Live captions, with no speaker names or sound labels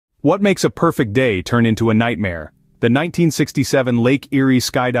What makes a perfect day turn into a nightmare? The 1967 Lake Erie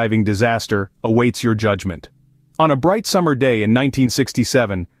Skydiving Disaster awaits your judgment. On a bright summer day in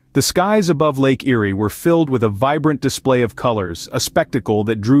 1967, the skies above Lake Erie were filled with a vibrant display of colors, a spectacle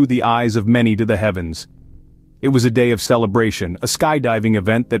that drew the eyes of many to the heavens. It was a day of celebration, a skydiving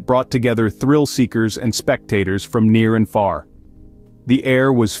event that brought together thrill-seekers and spectators from near and far. The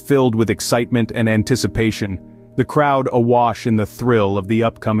air was filled with excitement and anticipation, the crowd awash in the thrill of the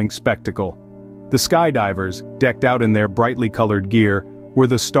upcoming spectacle. The skydivers, decked out in their brightly colored gear, were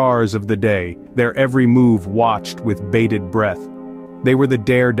the stars of the day, their every move watched with bated breath. They were the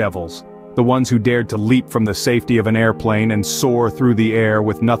daredevils, the ones who dared to leap from the safety of an airplane and soar through the air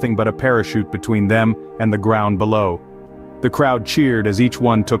with nothing but a parachute between them and the ground below. The crowd cheered as each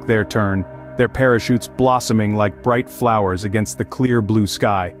one took their turn, their parachutes blossoming like bright flowers against the clear blue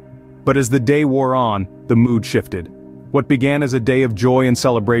sky. But as the day wore on, the mood shifted. What began as a day of joy and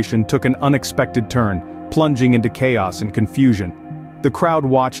celebration took an unexpected turn, plunging into chaos and confusion. The crowd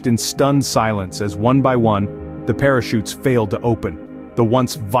watched in stunned silence as one by one, the parachutes failed to open. The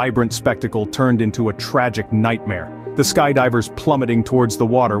once vibrant spectacle turned into a tragic nightmare, the skydivers plummeting towards the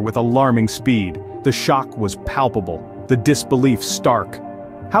water with alarming speed. The shock was palpable, the disbelief stark.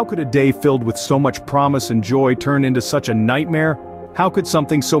 How could a day filled with so much promise and joy turn into such a nightmare? How could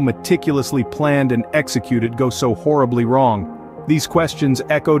something so meticulously planned and executed go so horribly wrong? These questions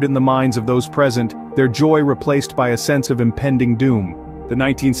echoed in the minds of those present, their joy replaced by a sense of impending doom. The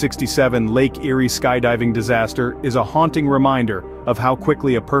 1967 Lake Erie Skydiving Disaster is a haunting reminder of how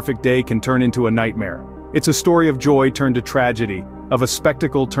quickly a perfect day can turn into a nightmare. It's a story of joy turned to tragedy, of a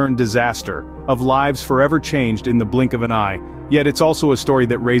spectacle turned disaster, of lives forever changed in the blink of an eye. Yet it's also a story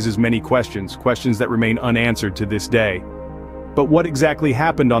that raises many questions that remain unanswered to this day. But what exactly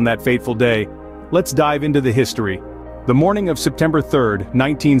happened on that fateful day? Let's dive into the history. The morning of September 3,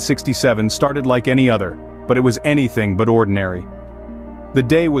 1967 started like any other, but it was anything but ordinary. The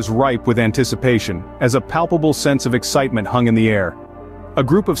day was ripe with anticipation, as a palpable sense of excitement hung in the air. A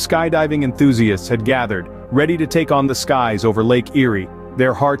group of skydiving enthusiasts had gathered, ready to take on the skies over Lake Erie,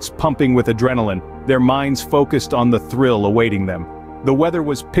 their hearts pumping with adrenaline, their minds focused on the thrill awaiting them. The weather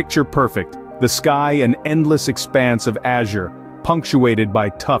was picture perfect, the sky an endless expanse of azure, punctuated by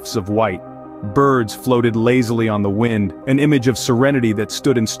tufts of white. Birds floated lazily on the wind, an image of serenity that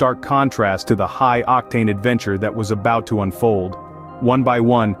stood in stark contrast to the high-octane adventure that was about to unfold. One by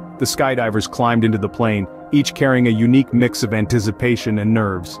one, the skydivers climbed into the plane, each carrying a unique mix of anticipation and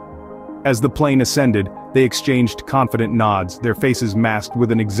nerves. As the plane ascended, they exchanged confident nods, their faces masked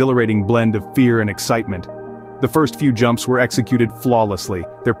with an exhilarating blend of fear and excitement. The first few jumps were executed flawlessly,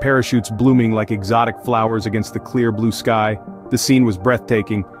 their parachutes blooming like exotic flowers against the clear blue sky. The scene was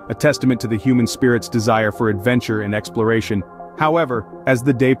breathtaking, a testament to the human spirit's desire for adventure and exploration. However, as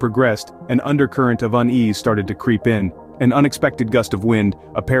the day progressed, an undercurrent of unease started to creep in. An unexpected gust of wind,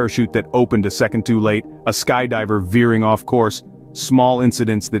 a parachute that opened a second too late, a skydiver veering off course. Small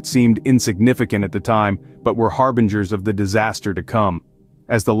incidents that seemed insignificant at the time, but were harbingers of the disaster to come.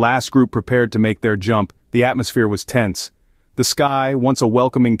 As the last group prepared to make their jump, the atmosphere was tense. The sky, once a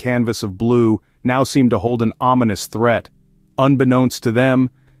welcoming canvas of blue, now seemed to hold an ominous threat. Unbeknownst to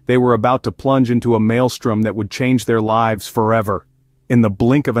them, they were about to plunge into a maelstrom that would change their lives forever. In the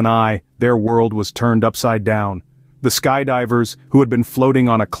blink of an eye, their world was turned upside down. The skydivers, who had been floating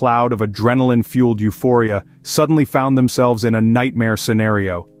on a cloud of adrenaline-fueled euphoria, suddenly found themselves in a nightmare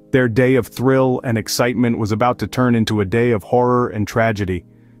scenario. Their day of thrill and excitement was about to turn into a day of horror and tragedy.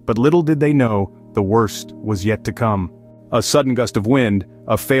 But little did they know, the worst was yet to come. A sudden gust of wind,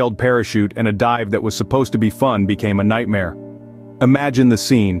 a failed parachute, and a dive that was supposed to be fun became a nightmare. Imagine the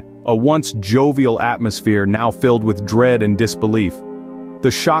scene, a once jovial atmosphere now filled with dread and disbelief. The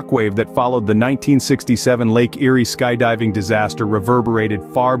shockwave that followed the 1967 Lake Erie skydiving disaster reverberated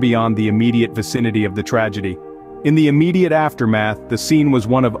far beyond the immediate vicinity of the tragedy. In the immediate aftermath, the scene was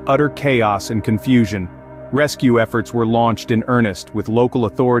one of utter chaos and confusion. Rescue efforts were launched in earnest, with local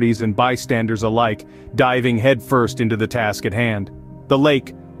authorities and bystanders alike diving headfirst into the task at hand. The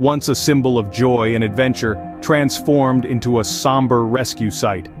lake, once a symbol of joy and adventure, transformed into a somber rescue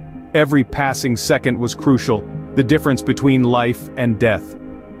site. Every passing second was crucial, the difference between life and death.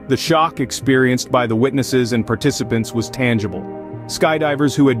 The shock experienced by the witnesses and participants was tangible.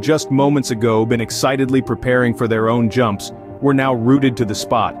 Skydivers who had just moments ago been excitedly preparing for their own jumps were now rooted to the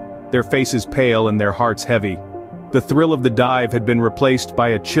spot, their faces pale and their hearts heavy. The thrill of the dive had been replaced by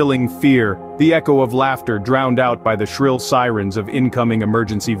a chilling fear, the echo of laughter drowned out by the shrill sirens of incoming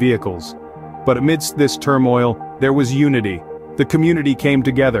emergency vehicles. But amidst this turmoil, there was unity. The community came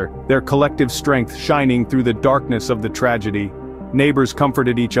together, their collective strength shining through the darkness of the tragedy. Neighbors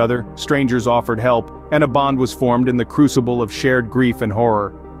comforted each other, strangers offered help, and a bond was formed in the crucible of shared grief and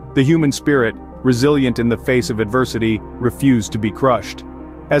horror. The human spirit, resilient in the face of adversity, refused to be crushed.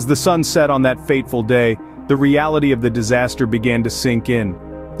 As the sun set on that fateful day, the reality of the disaster began to sink in.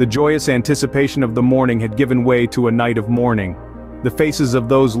 The joyous anticipation of the morning had given way to a night of mourning. The faces of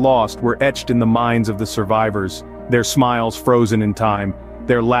those lost were etched in the minds of the survivors, their smiles frozen in time,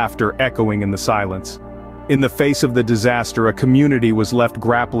 their laughter echoing in the silence. In the face of the disaster, a community was left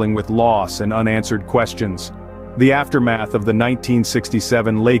grappling with loss and unanswered questions. The aftermath of the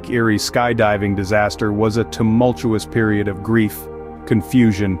 1967 Lake Erie skydiving disaster was a tumultuous period of grief,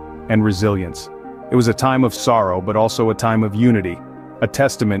 confusion, and resilience. It was a time of sorrow but also a time of unity, a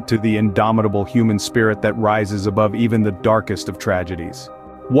testament to the indomitable human spirit that rises above even the darkest of tragedies.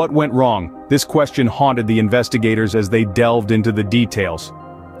 What went wrong? This question haunted the investigators as they delved into the details.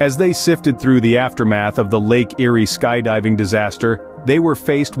 As they sifted through the aftermath of the Lake Erie skydiving disaster, they were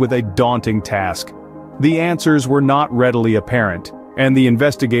faced with a daunting task. The answers were not readily apparent, and the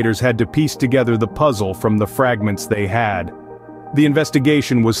investigators had to piece together the puzzle from the fragments they had. The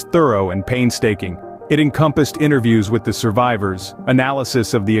investigation was thorough and painstaking. It encompassed interviews with the survivors,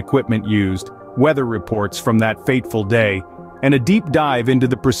 analysis of the equipment used, weather reports from that fateful day, and a deep dive into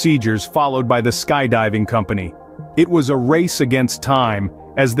the procedures followed by the skydiving company. It was a race against time,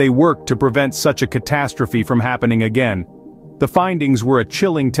 as they worked to prevent such a catastrophe from happening again. The findings were a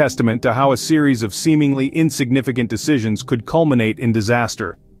chilling testament to how a series of seemingly insignificant decisions could culminate in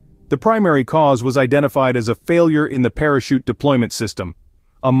disaster. The primary cause was identified as a failure in the parachute deployment system.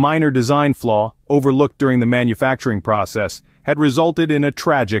 A minor design flaw, overlooked during the manufacturing process, had resulted in a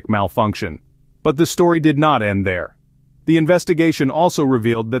tragic malfunction. But the story did not end there. The investigation also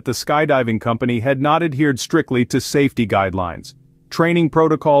revealed that the skydiving company had not adhered strictly to safety guidelines. Training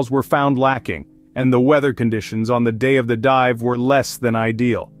protocols were found lacking, and the weather conditions on the day of the dive were less than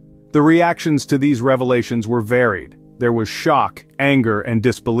ideal. The reactions to these revelations were varied. There was shock, anger, and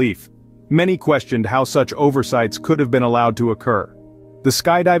disbelief. Many questioned how such oversights could have been allowed to occur. The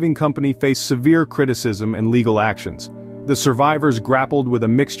skydiving company faced severe criticism and legal actions. The survivors grappled with a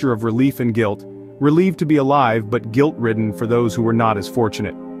mixture of relief and guilt, relieved to be alive but guilt-ridden for those who were not as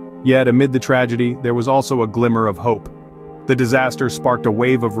fortunate. Yet amid the tragedy, there was also a glimmer of hope. The disaster sparked a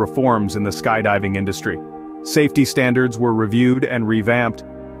wave of reforms in the skydiving industry. Safety standards were reviewed and revamped,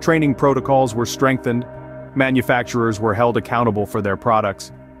 training protocols were strengthened, manufacturers were held accountable for their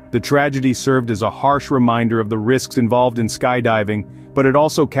products. The tragedy served as a harsh reminder of the risks involved in skydiving, but it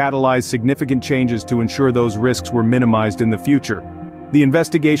also catalyzed significant changes to ensure those risks were minimized in the future. The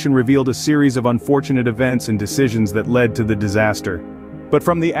investigation revealed a series of unfortunate events and decisions that led to the disaster. But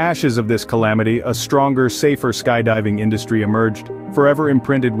from the ashes of this calamity, a stronger, safer skydiving industry emerged, forever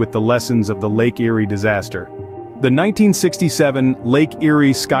imprinted with the lessons of the Lake Erie disaster. The 1967 Lake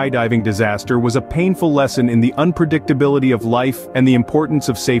Erie skydiving disaster was a painful lesson in the unpredictability of life and the importance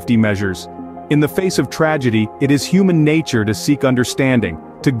of safety measures. In the face of tragedy, it is human nature to seek understanding,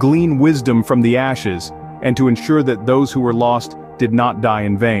 to glean wisdom from the ashes, and to ensure that those who were lost did not die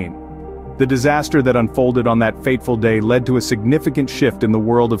in vain. The disaster that unfolded on that fateful day led to a significant shift in the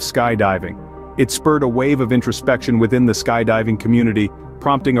world of skydiving. It spurred a wave of introspection within the skydiving community,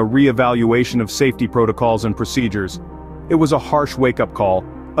 prompting a re-evaluation of safety protocols and procedures. It was a harsh wake-up call,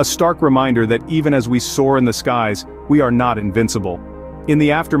 a stark reminder that even as we soar in the skies, we are not invincible. In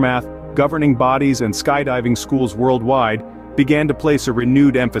the aftermath, governing bodies and skydiving schools worldwide began to place a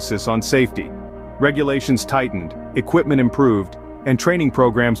renewed emphasis on safety. Regulations tightened, equipment improved, and training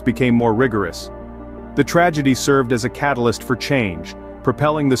programs became more rigorous. The tragedy served as a catalyst for change,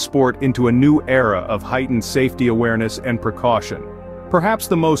 propelling the sport into a new era of heightened safety awareness and precaution. Perhaps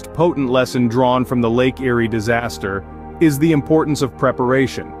the most potent lesson drawn from the Lake Erie disaster is the importance of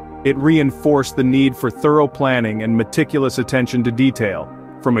preparation. It reinforced the need for thorough planning and meticulous attention to detail,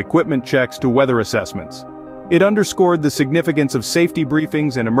 from equipment checks to weather assessments. It underscored the significance of safety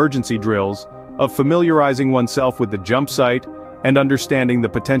briefings and emergency drills, of familiarizing oneself with the jump site, and understanding the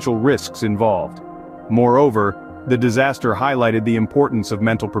potential risks involved. Moreover, the disaster highlighted the importance of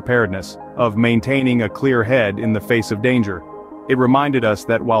mental preparedness, of maintaining a clear head in the face of danger. It reminded us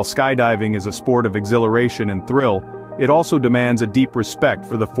that while skydiving is a sport of exhilaration and thrill, it also demands a deep respect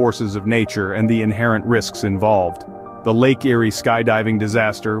for the forces of nature and the inherent risks involved. The Lake Erie skydiving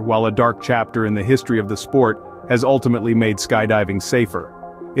disaster, while a dark chapter in the history of the sport, has ultimately made skydiving safer.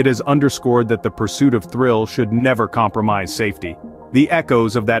 It has underscored that the pursuit of thrill should never compromise safety. The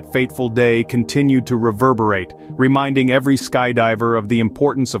echoes of that fateful day continued to reverberate, reminding every skydiver of the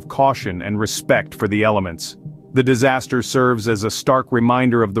importance of caution and respect for the elements. The disaster serves as a stark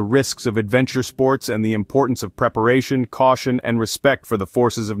reminder of the risks of adventure sports and the importance of preparation, caution, and respect for the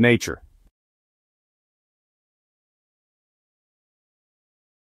forces of nature.